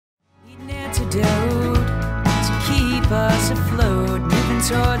antidote to keep us afloat, moving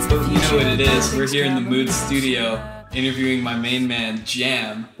towards the future. You know what it is. We're here in the Mood Studio interviewing my main man,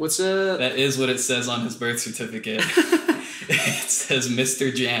 Jam. What's up? That is what it says on his birth certificate. It says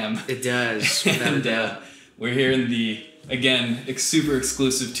Mr. Jam. It does, without a doubt. We're here in the, again, super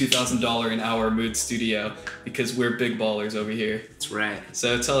exclusive $2,000 an hour Mood Studio because we're big ballers over here. That's right.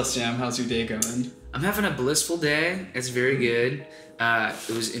 So tell us, Jam, how's your day going? I'm having a blissful day. It's very good.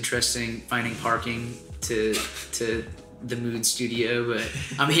 It was interesting finding parking to the Mood Studio, but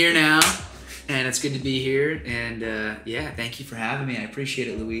I'm here now. And it's good to be here, and yeah, thank you for having me. I appreciate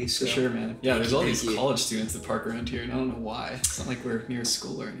it, Luis. For sure, man. Yeah, there's all these college students that park around here, and I don't know why. It's not like we're near a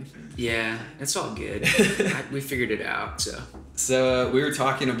school or anything. Yeah, it's all good. We figured it out, so. So we were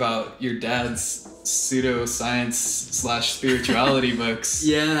talking about your dad's pseudoscience/spirituality books.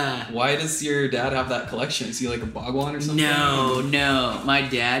 Yeah. Why does your dad have that collection? Is he like a Bhagwan or something? No. My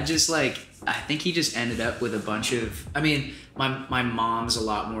dad just I think he just ended up with a bunch of, my mom's a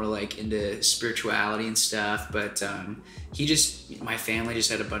lot more like into spirituality and stuff, but my family just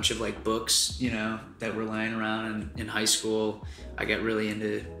had a bunch of like books, that were lying around in high school. I got really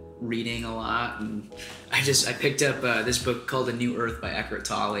into reading a lot, and I picked up this book called A New Earth by Eckhart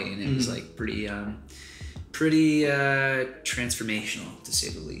Tolle, and it was like pretty transformational, to say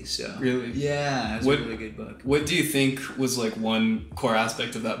the least. So really, yeah, it's a really good book. What do you think was like one core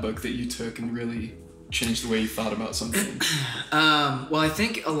aspect of that book that you took and really changed the way you thought about something? Well, I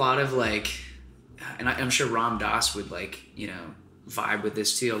think a lot of and I'm sure Ram Dass would vibe with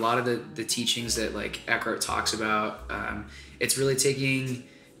this too. A lot of the teachings that Eckhart talks about, it's really taking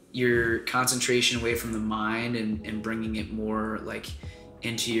your concentration away from the mind and bringing it more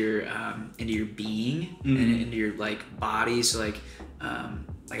into your being and into your body. So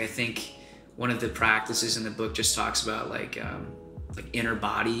I think one of the practices in the book just talks about inner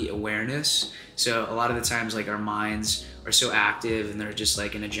body awareness. So a lot of the times our minds are so active and they're just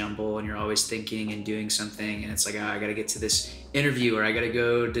in a jumble, and you're always thinking and doing something, and it's I gotta get to this interview, or I gotta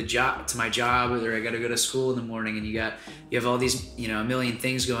go to my job, or I gotta go to school in the morning, and you have all these a million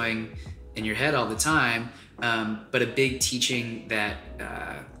things going in your head all the time. But a big teaching that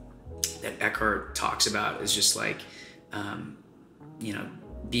Eckhart talks about is just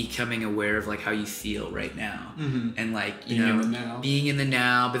becoming aware of how you feel right now, and being in the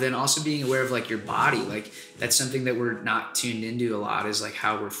now, but then also being aware of your body. That's something that we're not tuned into a lot, is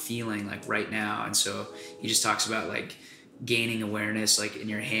how we're feeling right now. And so he just talks about gaining awareness in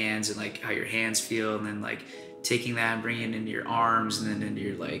your hands and how your hands feel, and then taking that and bringing it into your arms, and then into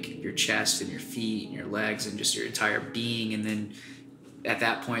your chest and your feet and your legs and just your entire being. And then at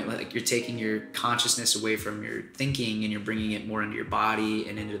that point, you're taking your consciousnness away from your thinking and you're bringing it more into your body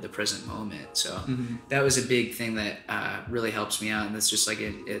and into the present moment. So that was a big thing that really helps me out, and that's just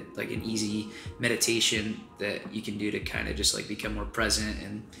an easy meditation that you can do to kind of just become more present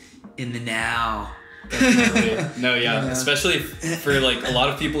and in the now. No, yeah, especially for a lot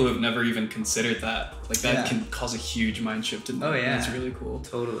of people who have never even considered that. That can cause a huge mind shift in them. Oh yeah, it's really cool.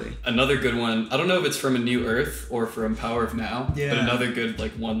 Totally. Another good one, I don't know if it's from A New Earth or from Power of Now, but another good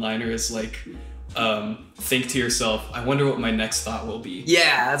one-liner is think to yourself, I wonder what my next thought will be.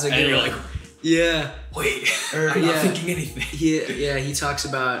 Yeah, that's a good one. Yeah, wait, I'm not thinking anything. Yeah, he talks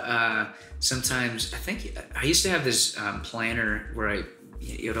about sometimes, I think I used to have this planner where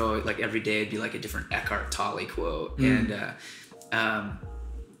every day it'd be a different Eckhart Tolle quote, and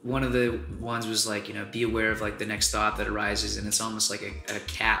one of the ones was be aware of the next thought that arises, and it's almost like a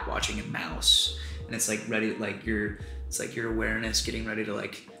cat watching a mouse, and it's ready, it's your awareness getting ready to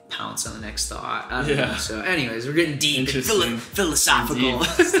pounce on the next thought. I don't know. So anyways, we're getting deep and philosophical.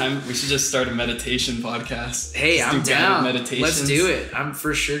 It's time, we should just start a meditation podcast. Hey, I'm down. Let's do it. I'm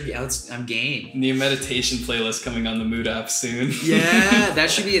for sure. I'm game. New meditation playlist coming on the Mood app soon. Yeah,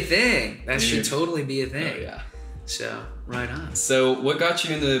 that should be a thing. That should totally be a thing. Oh, yeah. So right on. So what got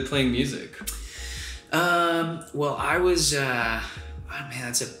you into playing music? Well, I was.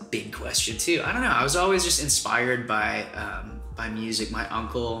 That's a big question too. I don't know. I was always just inspired by music. My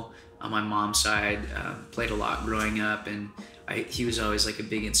uncle on my mom's side played a lot growing up, and he was always a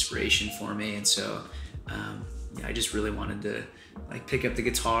big inspiration for me. And so I just really wanted to pick up the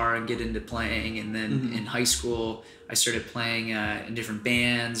guitar and get into playing. And then in high school, I started playing in different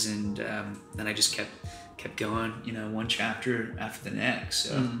bands, and then I just kept going, one chapter after the next.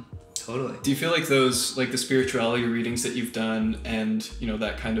 So totally. Do you feel those the spirituality readings that you've done, and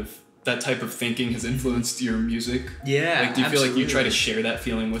that type of thinking has influenced your music? Yeah. Do you absolutely. feel you try to share that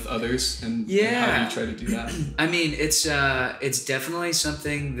feeling with others, and how do you try to do that? It's definitely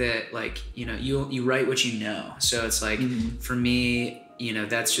something that you write what you know. So it's for me,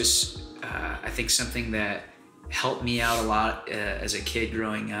 that's just I think something that helped me out a lot as a kid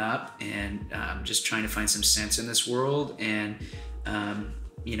growing up, and just trying to find some sense in this world. And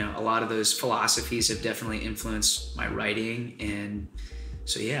you know, a lot of those philosophies have definitely influenced my writing. And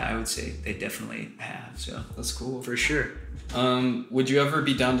so yeah, I would say they definitely have. So That's cool. for sure. Would you ever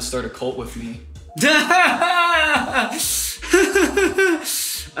be down to start a cult with me?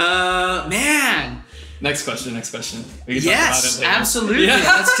 Man. Next question. We can talk about it Yes, later. absolutely. Yeah.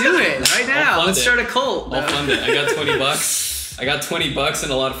 Let's do it right now. fund Let's it. start a cult. I'll fund it. I got $20. I got $20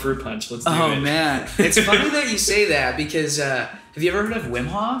 and a lot of fruit punch. Let's do it. Oh man, it's funny that you say that because have you ever heard of Wim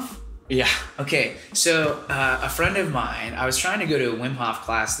Hof? Yeah. Okay, so a friend of mine, I was trying to go to a Wim Hof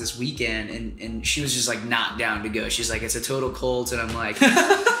class this weekend, and she was just like not down to go. She's like, it's a total cult, and I'm like,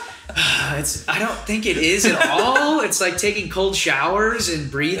 I don't think it is at all. It's like taking cold showers and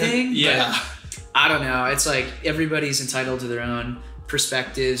breathing. Yeah. But I don't know. It's like everybody's entitled to their own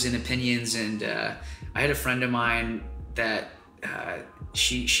perspectives and opinions, and I had a friend of mine that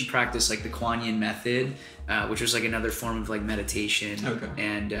she practiced like the Kuan Yin method, which was like another form of like meditation. Okay.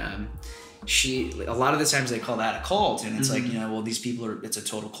 And a lot of the times they call that a cult, and it's like, you know, well, these people it's a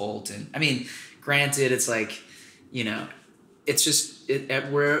total cult. And I mean, granted, it's like, you know, it's just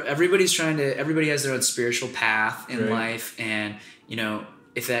where everybody has their own spiritual path in life, and you know,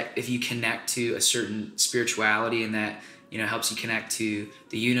 if you connect to a certain spirituality, and that, you know, helps you connect to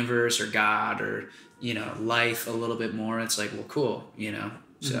the universe or God or, you know, life a little bit more, it's like, well, cool, you know.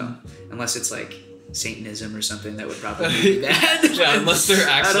 So unless it's like Satanism or something, that would probably be bad. Yeah, unless they're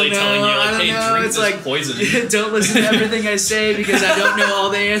actually telling you like, hey, drink it's this like poison. Don't listen to everything I say because I don't know all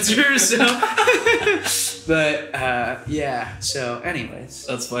the answers. So. But yeah. So, anyways,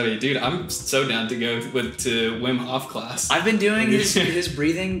 That's funny, dude. I'm so down to go to Wim Hof class. I've been doing his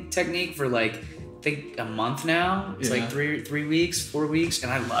breathing technique for like, I think a month now. It's like 3 weeks, 4 weeks,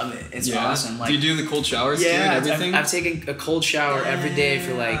 and I love it. It's awesome. Like, do you do the cold showers too and everything? I've taken a cold shower every day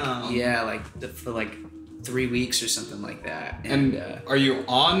for like 3 weeks or something like that. And are you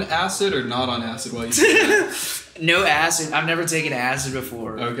on acid or not on acid while you do that? no acid. I've never taken acid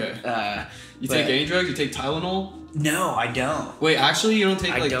before. Okay. You take any drugs? You take Tylenol? No, I don't. Wait, actually, you don't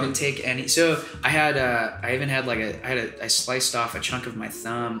take I don't take any. So I sliced off a chunk of my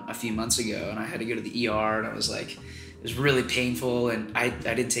thumb a few months ago, and I had to go to the ER, and I was like, it was really painful, and I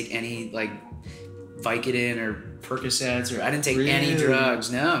didn't take any like Vicodin or Percocets, or I didn't take any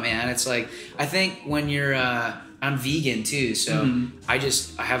drugs. No, man. It's like, I think when you're I'm vegan too, so I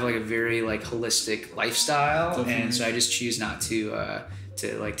have like a very like holistic lifestyle. And so I just choose not to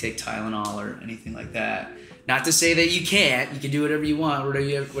like take Tylenol or anything like that. Not to say that you can't. You can do whatever you want,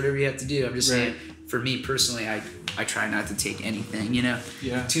 whatever you have to do. I'm just saying, for me personally, I try not to take anything, you know?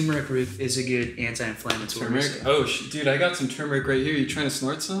 Yeah. Turmeric root is a good anti-inflammatory. Turmeric? So. Oh, dude, I got some turmeric right here. You trying to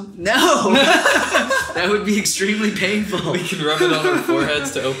snort some? No! That would be extremely painful. We can rub it on our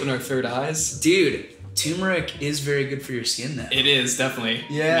foreheads to open our third eyes. Dude, turmeric is very good for your skin, though. It is, definitely.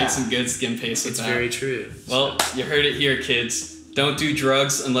 Yeah. Make some good skin paste with It's that. very true. Well, you heard it here, kids. Don't do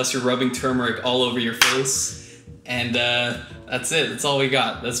drugs unless you're rubbing turmeric all over your face. And that's it. That's all we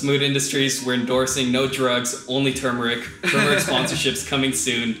got. That's Mood Industries. We're endorsing no drugs, only turmeric. Turmeric sponsorships coming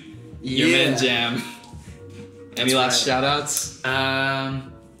soon. Your man Jam. Any last shout outs? I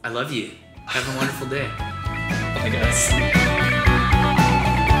love you. Have a wonderful day. Bye, guys.